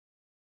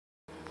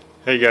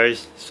Hey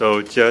guys,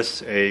 so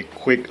just a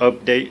quick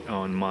update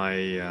on my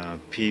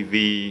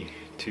PV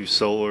to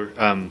solar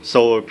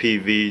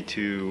PV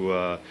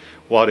to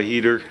water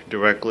heater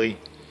directly.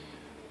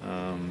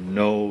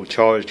 No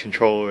charge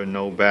controller,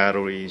 no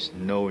batteries,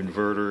 no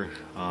inverter,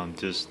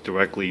 just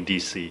directly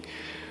DC.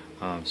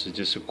 So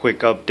just a quick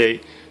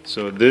update.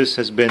 So this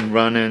has been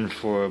running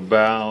for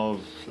about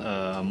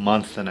a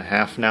month and a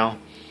half now.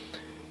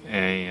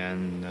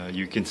 And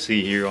you can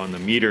see here on the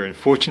meter,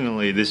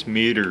 unfortunately this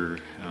meter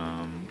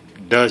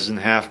doesn't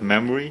have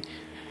memory,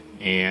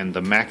 and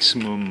the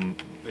maximum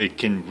it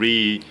can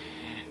read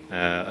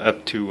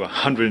up to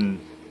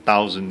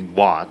 100,000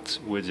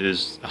 watts, which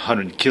is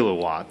 100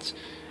 kilowatts,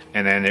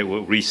 and then it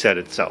will reset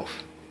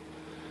itself.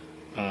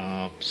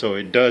 So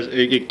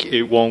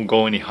it won't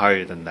go any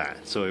higher than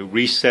that. So it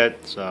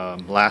reset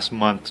last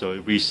month, so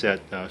it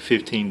reset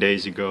 15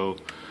 days ago.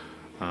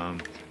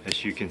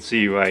 As you can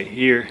see right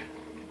here,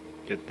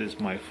 get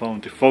my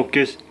phone to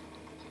focus.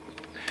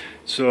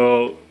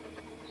 So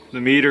the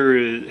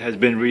meter has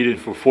been reading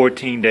for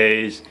 14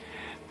 days,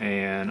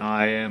 and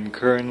I am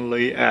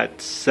currently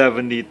at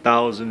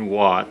 70,000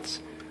 watts,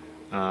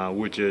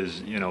 which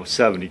is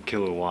 70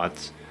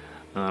 kilowatts.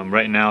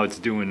 Right now it's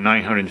doing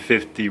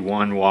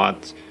 951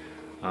 watts,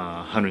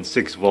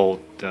 106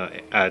 volt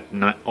at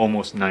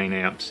almost 9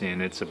 amps,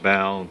 and it's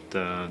about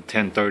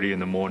 10:30 in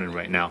the morning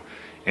right now,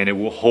 and it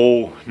will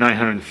hold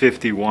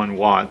 951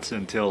 watts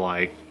until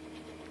like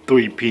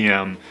 3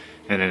 p.m.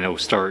 and then it'll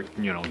start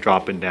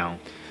dropping down.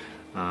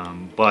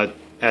 But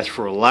as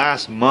for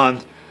last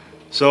month,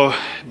 so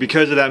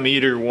because of that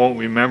meter won't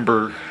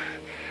remember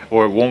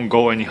or won't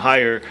go any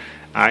higher,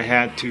 I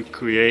had to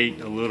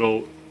create a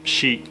little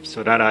sheet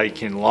so that I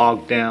can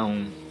log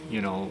down,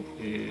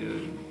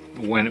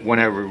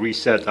 whenever it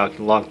resets, I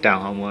can log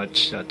down how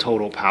much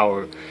total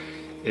power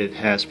it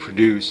has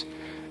produced.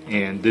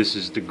 And this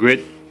is the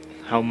grid,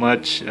 how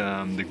much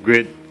the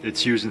grid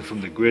it's using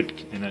from the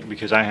grid, and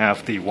because I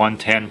have the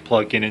 110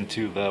 plugged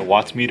into the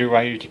watts meter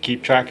right here to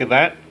keep track of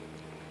that.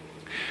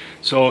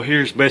 So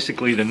here's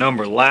basically the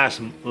number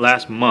last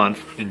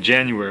month in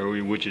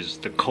January, which is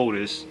the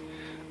coldest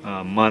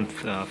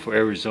month for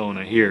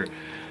Arizona here.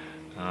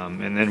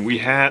 And then we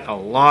had a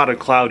lot of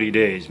cloudy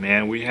days,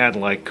 man. We had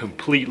like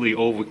completely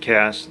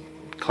overcast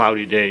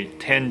cloudy day,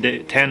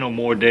 10 or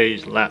more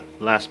days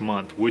last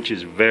month, which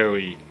is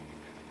very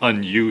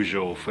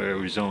unusual for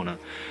Arizona.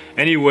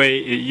 Anyway,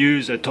 it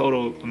used a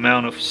total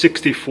amount of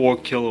 64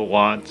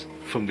 kilowatts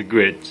from the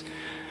grids,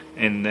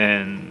 and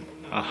then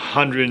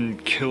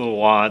 100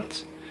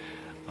 kilowatts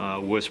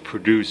was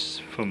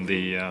produced from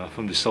the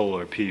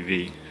solar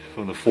PV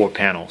from the 4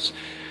 panels.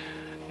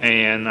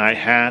 And I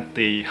had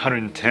the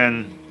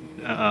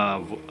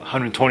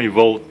 120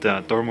 volt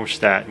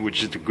thermostat,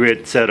 which is the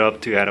grid, set up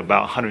to at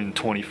about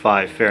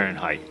 125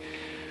 Fahrenheit.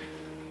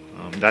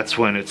 That's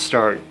when it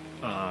started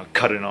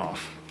cutting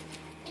off.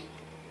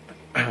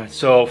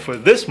 So for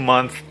this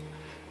month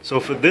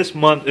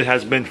it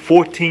has been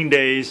 14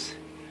 days,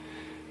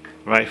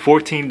 right?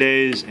 14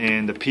 days,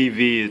 and the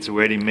PV is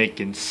already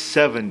making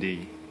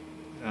 70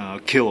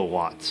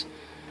 kilowatts.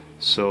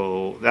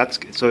 So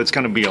it's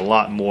going to be a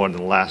lot more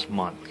than last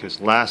month, because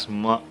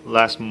the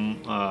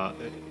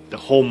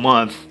whole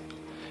month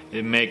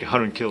it made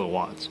 100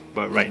 kilowatts,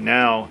 but right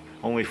now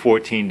only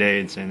 14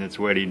 days and it's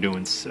already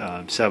doing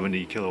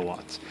 70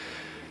 kilowatts.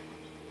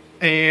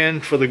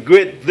 And for the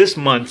grid this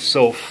month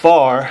so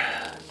far,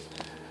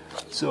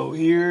 so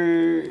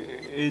here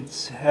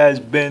it has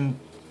been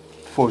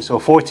for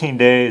 14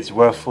 days,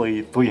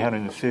 roughly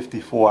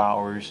 354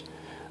 hours,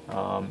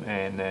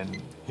 and then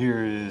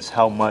here is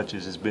how much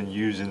it has been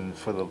using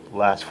for the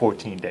last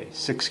 14 days,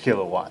 6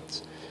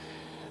 kilowatts.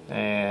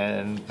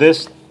 And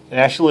this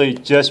actually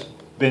just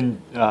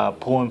been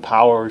pulling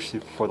power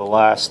for the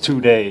last 2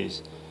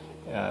 days,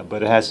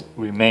 but it has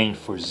remained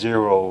for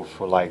zero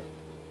for like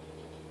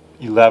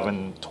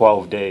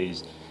 11-12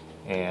 days.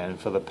 And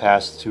for the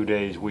past 2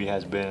 days we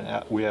have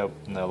a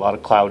lot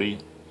of cloudy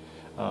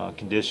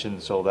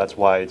conditions, so that's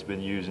why it's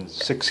been using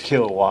 6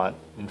 kilowatt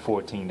in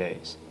 14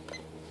 days.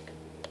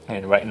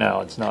 And right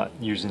now it's not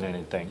using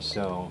anything,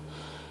 so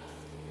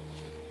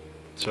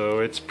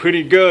it's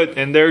pretty good.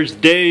 And there's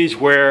days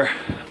where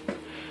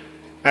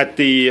at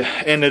the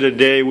end of the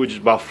day, which is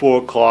about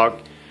 4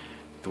 o'clock,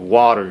 the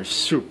water is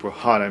super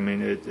hot. I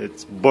mean,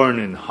 it's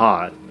burning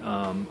hot.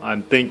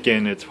 I'm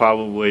thinking it's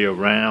probably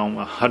around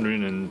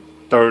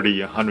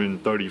 130,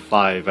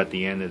 135 at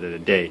the end of the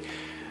day.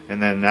 And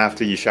then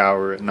after you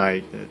shower at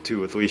night,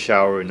 2 or 3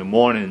 shower in the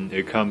morning,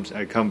 I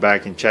come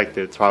back and check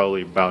that it's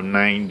probably about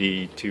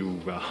 90 to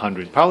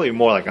 100, probably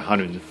more like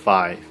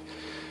 105.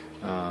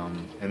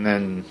 And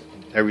then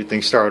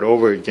everything started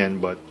over again,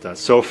 but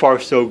so far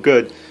so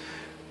good.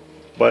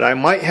 But I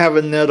might have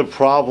another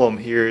problem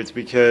here. It's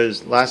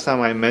because last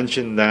time I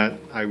mentioned that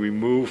I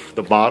removed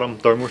the bottom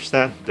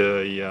thermostat,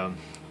 the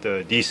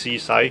DC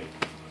side,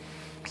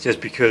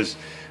 just because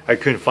I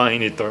couldn't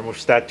find a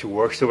thermostat to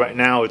work. So right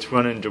now it's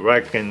running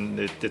direct,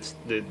 and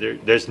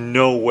there's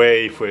no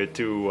way for it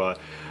to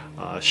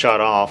shut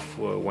off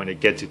when it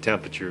gets to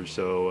temperature.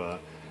 So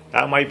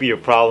That might be a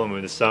problem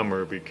in the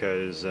summer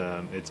because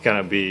it's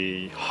gonna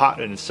be hot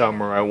in the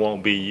summer. I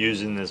won't be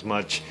using as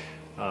much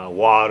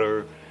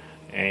water,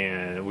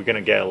 and we're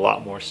gonna get a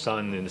lot more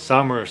sun in the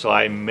summer, so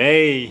I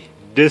may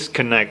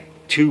disconnect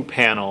 2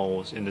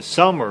 panels in the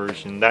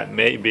summers, and that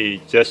may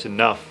be just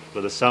enough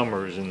for the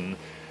summers, and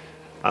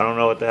I don't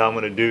know what the hell I'm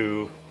gonna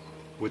do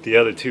with the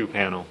other 2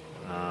 panel.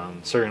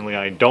 Certainly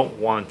I don't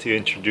want to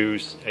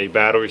introduce a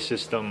battery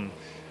system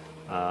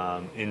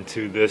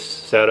into this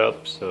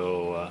setup,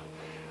 so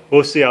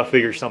we'll see. I'll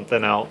figure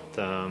something out.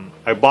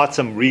 I bought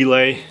some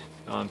relay,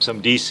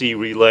 some DC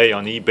relay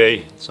on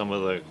eBay, some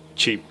of the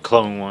cheap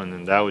clone one,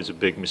 and that was a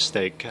big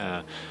mistake.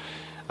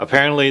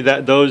 Apparently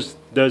those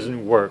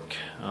doesn't work.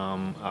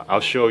 I'll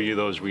show you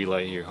those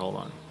relay here. Hold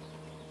on.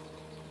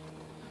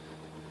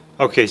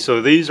 Okay,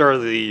 so these are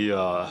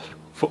the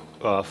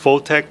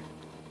Fulltech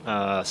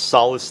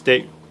solid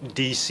state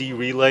DC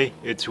relay.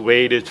 It's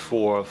rated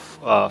for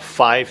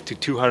 5 to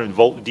 200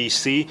 volt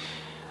DC,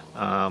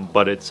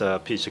 but it's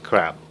a piece of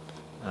crap.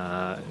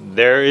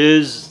 There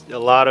is a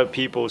lot of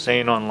people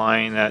saying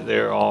online that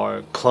there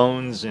are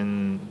clones,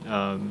 and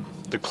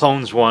the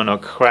clones one are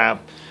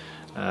crap,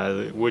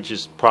 which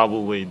is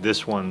probably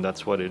this one.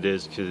 That's what it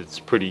is, because it's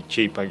pretty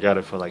cheap. I got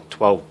it for like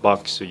 12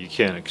 bucks, so you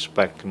can't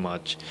expect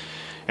much.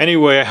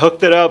 Anyway, I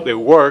hooked it up. It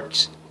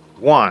works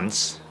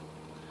once.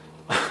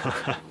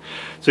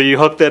 So you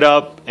hooked it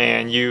up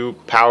and you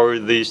power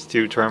these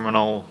 2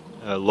 terminal,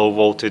 low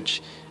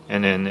voltage,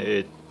 and then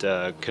it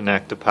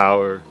connect the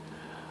power.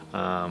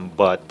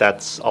 But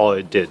that's all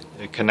it did.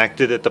 It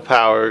connected at the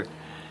power,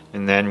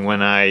 and then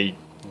when I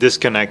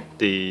disconnect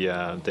the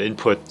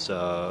input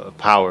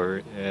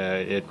power,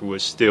 it will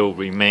still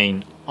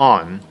remain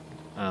on.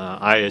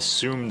 I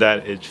assume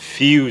that it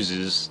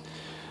fuses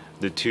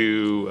the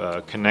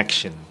 2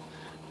 connection,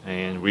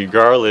 and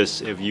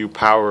regardless if you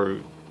power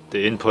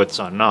the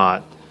inputs or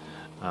not,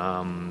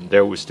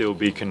 there will still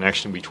be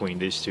connection between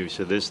these 2.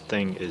 So this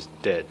thing is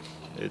dead.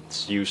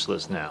 It's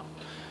useless now.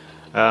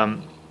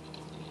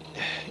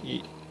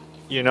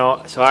 You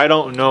know, so I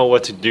don't know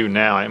what to do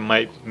now. I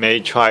may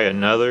try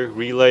another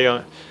relay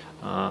on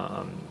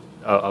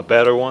a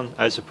better one,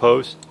 I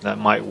suppose. That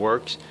might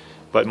work.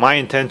 But my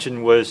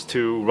intention was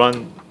to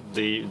run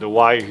the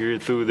wire here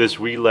through this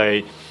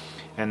relay,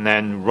 and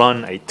then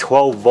run a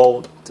 12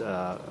 volt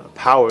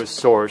power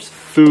source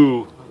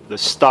through the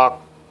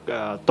stock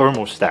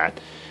thermostat,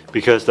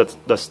 because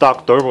the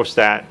stock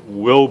thermostat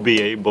will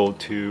be able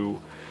to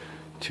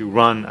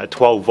run a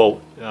 12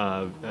 volt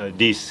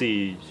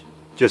DC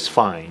just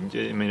fine.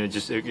 I mean,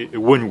 it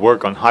wouldn't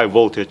work on high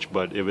voltage,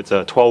 but if it's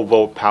a 12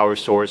 volt power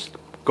source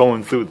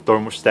going through the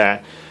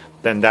thermostat,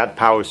 then that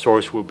power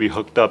source will be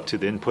hooked up to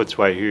the inputs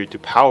right here to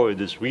power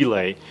this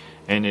relay.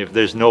 And if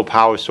there's no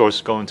power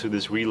source going to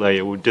this relay,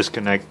 it will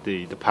disconnect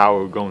the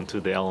power going to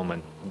the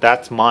element.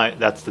 That's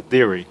the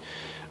theory,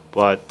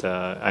 but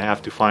I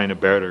have to find a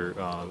better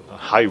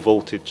high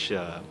voltage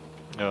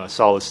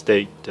solid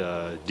state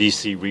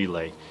DC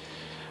relay.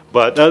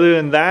 But other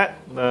than that,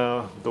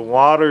 the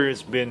water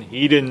has been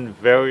heating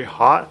very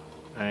hot,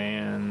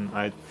 and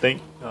I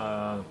think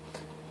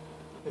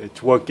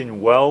it's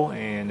working well,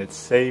 and it's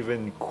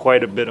saving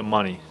quite a bit of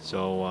money.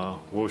 So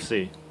we'll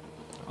see.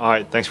 All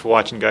right, thanks for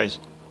watching, guys.